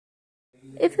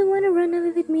If you wanna run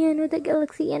away with me, I know the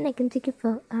galaxy and I can take you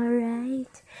far,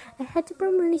 alright. I had to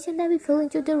premonition that we fell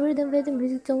into the rhythm where the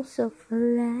music don't so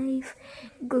alive.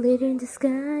 Glitter in the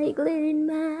sky, glitter in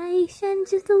my shine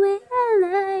just the way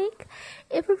I like.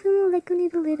 If I'm feeling like I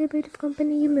need a little bit of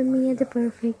company, you met me at the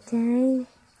perfect time.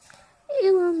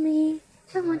 You want me,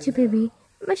 I want you, baby.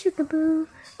 My sugar boo,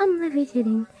 I'm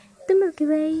levitating. The Milky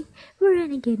Way, we're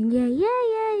renegading. Yeah, yeah,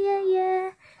 yeah, yeah,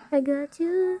 yeah. I got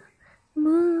you.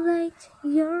 Moonlight,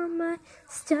 you're my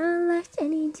starlight. I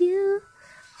need you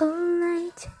all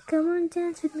night. Come on,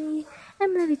 dance with me.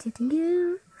 I'm levitating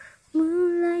you.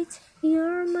 Moonlight,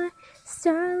 you're my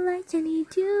starlight. I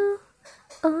need you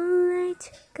all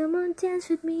night. Come on, dance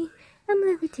with me. I'm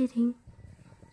levitating.